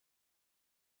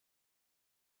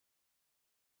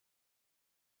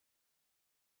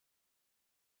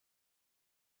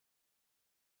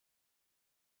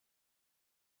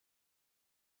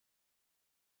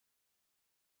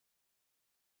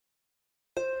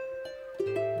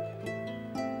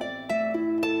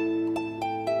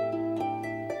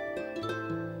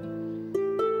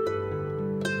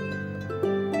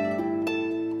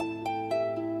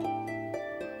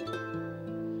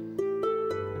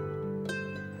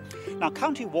Now,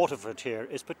 County Waterford here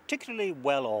is particularly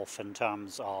well off in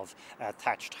terms of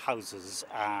thatched houses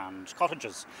and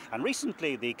cottages. And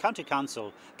recently, the County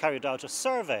Council carried out a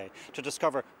survey to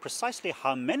discover precisely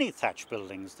how many thatched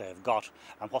buildings they've got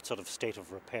and what sort of state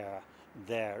of repair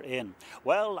they're in.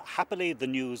 Well, happily, the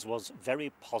news was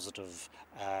very positive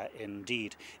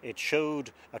indeed. It showed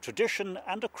a tradition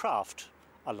and a craft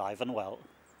alive and well.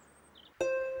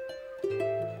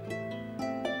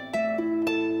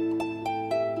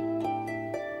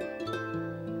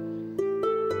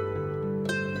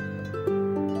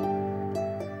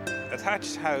 A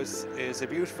thatched house is a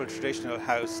beautiful traditional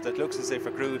house that looks as if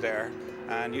it grew there,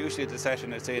 and usually the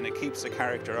setting it's in, it keeps the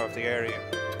character of the area.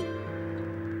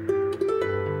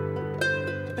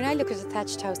 When I look at a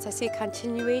thatched house, I see a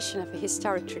continuation of a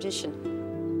historic tradition.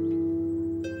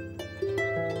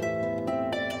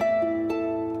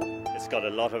 It's got a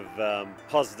lot of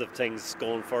positive things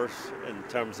going for it in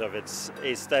terms of its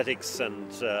aesthetics,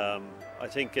 and I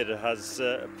think it has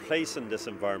a place in this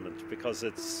environment because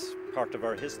it's part of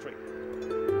our history.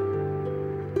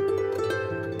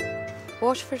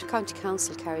 Waterford County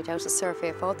Council carried out a survey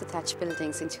of all the thatched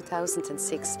buildings in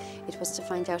 2006. It was to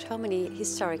find out how many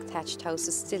historic thatched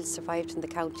houses still survived in the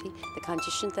county, the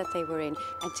condition that they were in,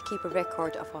 and to keep a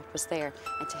record of what was there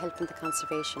and to help in the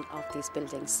conservation of these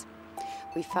buildings.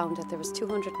 We found that there was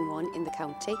 201 in the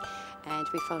county, and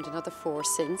we found another 4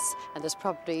 since, and there's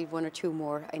probably 1 or 2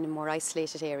 more in more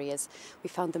isolated areas. We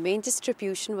found the main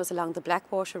distribution was along the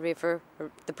Blackwater River,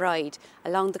 the Bride,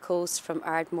 along the coast from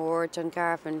Ardmore,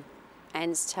 Dungarvan,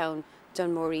 Annestown,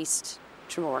 Dunmore East,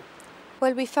 Tremor.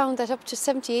 Well, we found that up to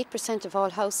 78% of all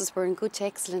houses were in good to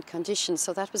excellent condition,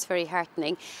 so that was very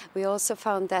heartening. We also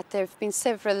found that there have been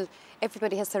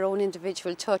everybody has their own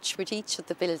individual touch with each of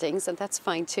the buildings, and that's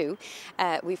fine too.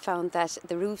 We found that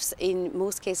the roofs in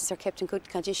most cases are kept in good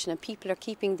condition, and people are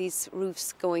keeping these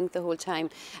roofs going the whole time.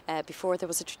 Before there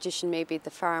was a tradition, maybe the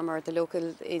farmer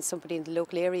or somebody in the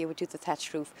local area would do the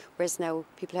thatched roof, whereas now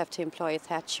people have to employ a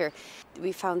thatcher.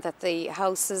 We found that the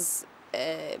houses,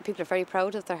 people are very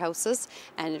proud of their houses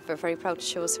and we're very proud to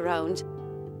show us around.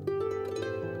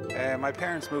 My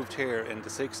parents moved here in the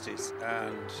 60s,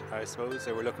 and I suppose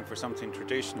they were looking for something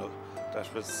traditional that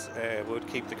would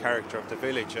keep the character of the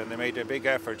village, and they made a big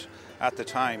effort at the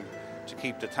time to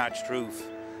keep the thatched roof,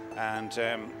 and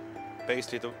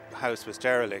basically the house was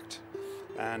derelict,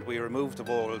 and we removed the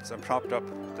walls and propped up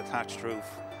the thatched roof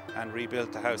and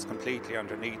rebuilt the house completely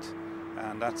underneath,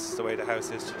 and that's the way the house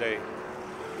is today.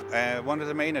 One of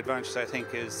the main advantages, I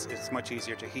think, is it's much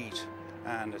easier to heat,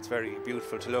 and it's very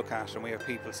beautiful to look at, and we have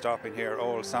people stopping here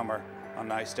all summer on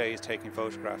nice days taking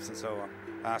photographs and so on,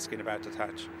 asking about the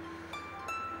thatch.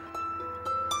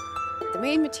 The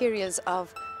main materials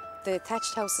of the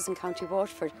thatched houses in County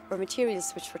Waterford were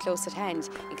materials which were close at hand.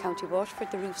 In County Waterford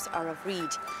the roofs are of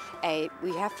reed.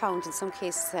 We have found in some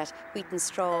cases that wheaten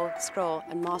straw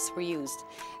and moss were used.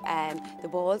 The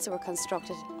walls were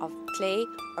constructed of clay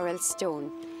or else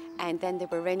stone, and then they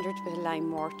were rendered with a lime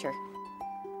mortar.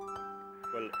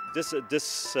 Well, this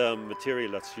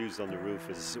material that's used on the roof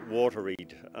is water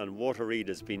reed, and water reed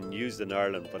has been used in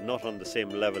Ireland but not on the same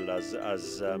level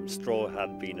as straw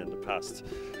had been in the past.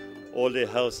 All the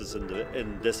houses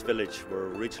in this village were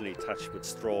originally thatched with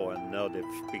straw, and now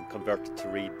they've been converted to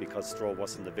reed because straw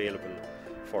wasn't available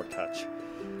for thatch.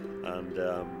 And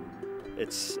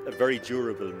it's a very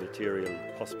durable material,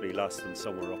 possibly lasting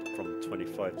somewhere up from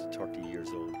 25 to 30 years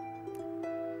old.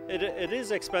 It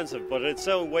is expensive, but it's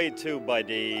outweighed too by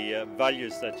the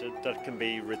values that can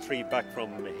be retrieved back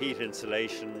from heat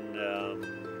insulation.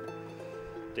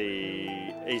 The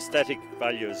aesthetic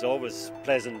value is always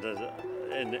pleasant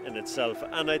in itself,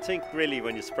 and I think really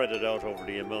when you spread it out over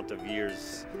the amount of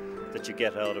years that you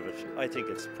get out of it, I think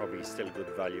it's probably still good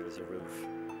value as a roof.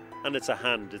 And it's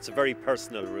a very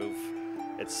personal roof.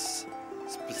 It's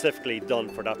specifically done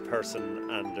for that person,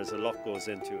 and there's a lot goes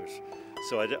into it.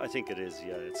 So I think it is,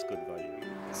 yeah, it's good value.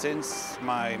 Since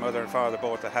my mother and father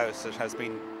bought the house, it has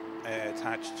been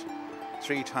thatched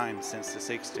 3 times since the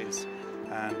 60s,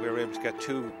 and we were able to get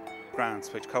 2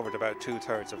 grants which covered about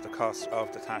 2/3 of the cost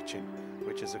of the thatching,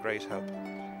 which is a great help.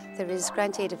 There is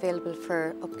grant aid available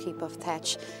for upkeep of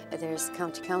thatch. There's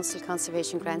County Council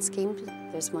Conservation Grant Scheme,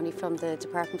 there's money from the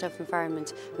Department of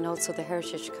Environment, and also the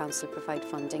Heritage Council provide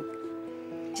funding.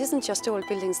 It isn't just old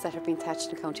buildings that have been thatched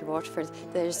in County Waterford.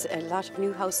 There's a lot of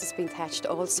new houses being thatched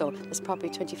also. There's probably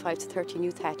 25 to 30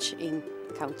 new thatch in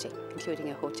the county, including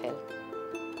a hotel.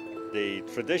 The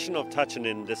tradition of thatching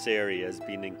in this area has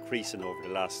been increasing over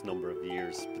the last number of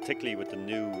years, particularly with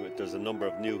there's a number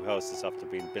of new houses after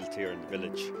being built here in the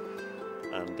village.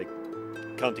 And the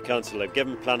County Council have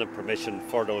given planning permission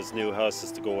for those new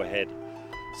houses to go ahead.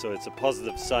 So it's a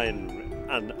positive sign,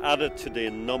 and added to the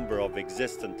number of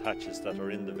existing thatches that are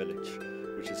in the village,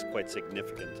 which is quite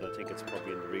significant. I think it's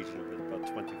probably in the region of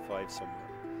about 25 somewhere.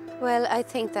 Well, I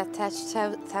think that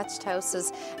thatched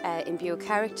houses imbue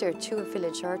character to a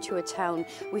village or to a town.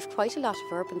 We've quite a lot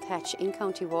of urban thatch in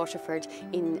County Waterford,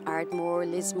 in Ardmore,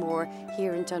 Lismore,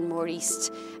 here in Dunmore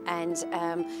East, and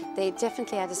they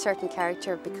definitely add a certain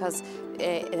character because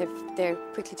they're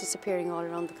quickly disappearing all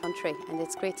around the country, and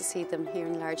it's great to see them here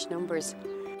in large numbers.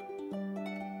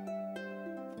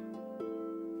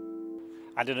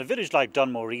 And in a village like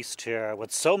Dunmore East here,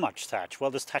 with so much thatch, well,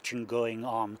 there's thatching going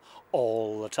on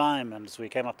all the time. And as we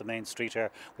came up the main street here,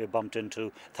 we bumped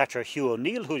into Thatcher Hugh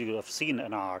O'Neill, who you'll have seen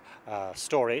in our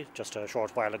story just a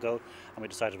short while ago, and we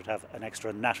decided we'd have an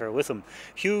extra natter with him.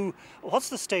 Hugh, what's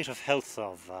the state of health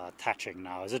of thatching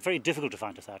now? Is it very difficult to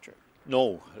find a thatcher?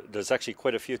 No, there's actually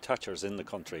quite a few thatchers in the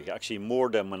country, actually more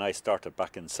than when I started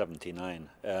back in '79.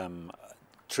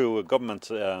 Through a government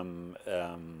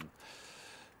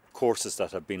courses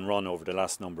that have been run over the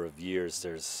last number of years,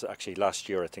 there's actually last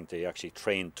year I think they actually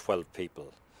trained 12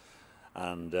 people,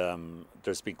 and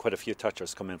there's been quite a few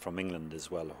thatchers come in from England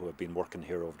as well who have been working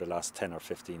here over the last 10 or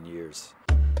 15 years.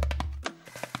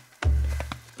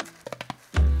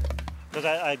 But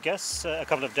I guess a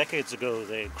couple of decades ago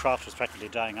the craft was practically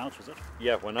dying out, was it?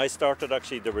 Yeah, when I started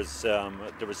actually there was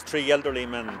 3 elderly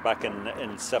men back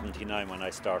in '79 when I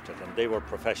started, and they were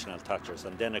professional thatchers,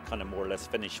 and then it kind of more or less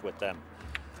finished with them.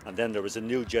 And then there was a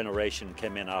new generation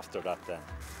came in after that then.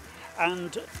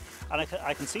 And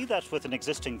I can see that with an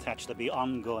existing thatch there'll be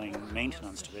ongoing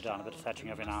maintenance to be done, a bit of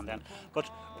thatching every now and then. But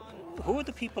who are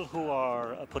the people who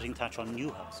are putting thatch on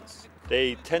new houses?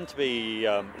 They tend to be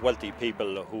wealthy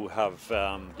people who have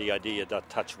the idea that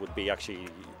thatch would be actually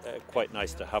quite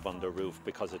nice to have on their roof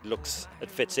because it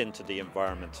fits into the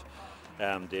environment.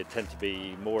 They tend to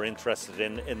be more interested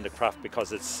in the craft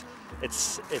because it's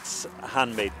a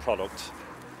handmade product.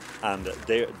 And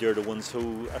they're the ones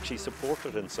who actually support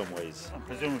it in some ways. And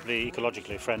presumably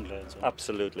ecologically friendly.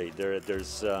 Absolutely.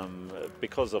 There's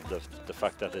because of the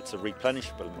fact that it's a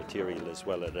replenishable material as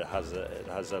well. It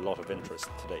has a lot of interest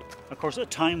today. Of course, a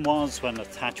time was when a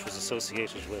thatch was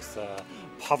associated with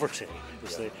poverty. It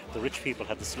was the rich people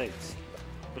had the slates.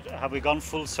 But have we gone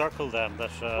full circle then?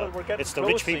 That it's the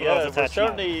rich people of the thatch now?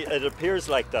 Certainly, it appears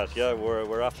like that. Yeah,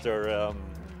 we're after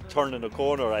turning a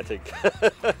corner, I think.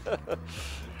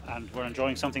 And we're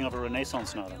enjoying something of a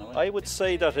renaissance now, then, I would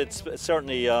say that it's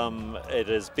certainly it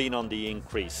has been on the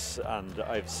increase, and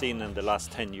I've seen in the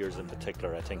last 10 years in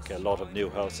particular, I think a lot of new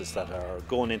houses that are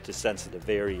going into sensitive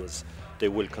areas, they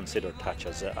will consider thatch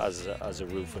as a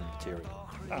roofing material.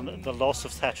 And the loss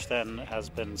of thatch then has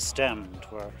been stemmed.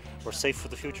 We're safe for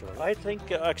the future. Right? I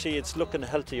think actually it's looking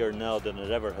healthier now than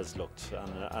it ever has looked,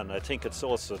 and I think it's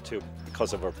also too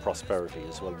because of our prosperity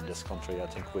as well in this country. I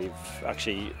think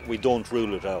we don't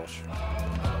rule it out.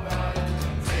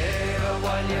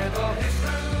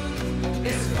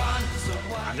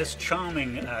 And this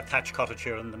charming thatch cottage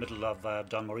here in the middle of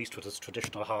Dunmore East with its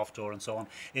traditional half door and so on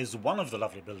is one of the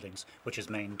lovely buildings which is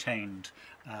maintained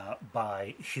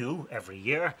by Hugh every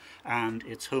year, and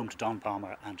it's home to Don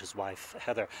Palmer and his wife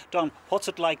Heather. Don, what's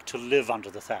it like to live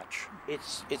under the thatch?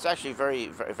 It's actually very,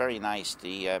 very, very nice.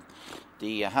 The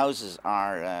houses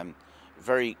are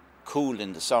very cool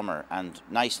in the summer and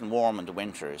nice and warm in the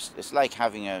winters. It's like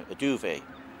having a duvet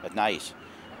at night.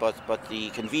 But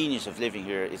the convenience of living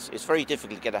here, it's very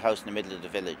difficult to get a house in the middle of the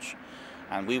village.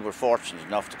 And we were fortunate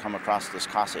enough to come across this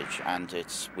cottage, and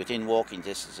it's within walking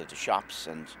distance of the shops.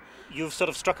 And you've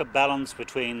sort of struck a balance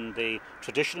between the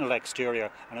traditional exterior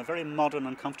and a very modern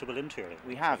and comfortable interior.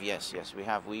 We have, yes, we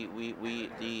have. In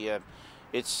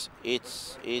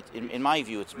my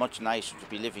view, it's much nicer to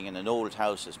be living in an old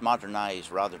house that's modernised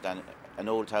rather than an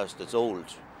old house that's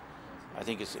old. I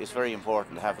think it's very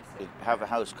important to have a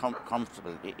house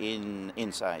comfortable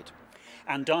inside.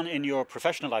 And Don, in your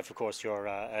professional life, of course, you're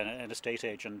an estate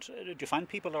agent. Do you find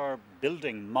people are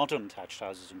building modern thatched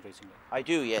houses increasingly? I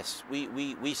do, yes.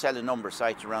 We sell a number of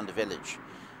sites around the village,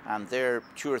 and there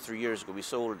 2 or 3 years ago we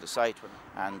sold the site,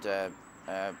 and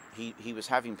he was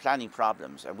having planning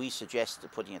problems, and we suggested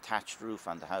putting a thatched roof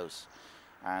on the house,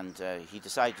 and he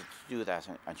decided to do that,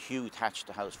 and Hugh thatched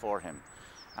the house for him.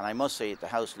 And I must say the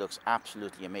house looks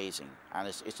absolutely amazing, and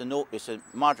it's a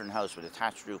modern house with a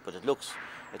thatched roof, but it looks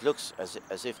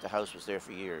as if the house was there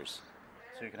for years.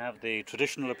 So you can have the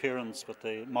traditional appearance with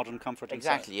the modern comfort inside.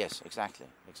 Exactly, yes, exactly.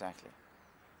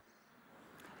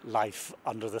 Life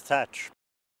under the thatch.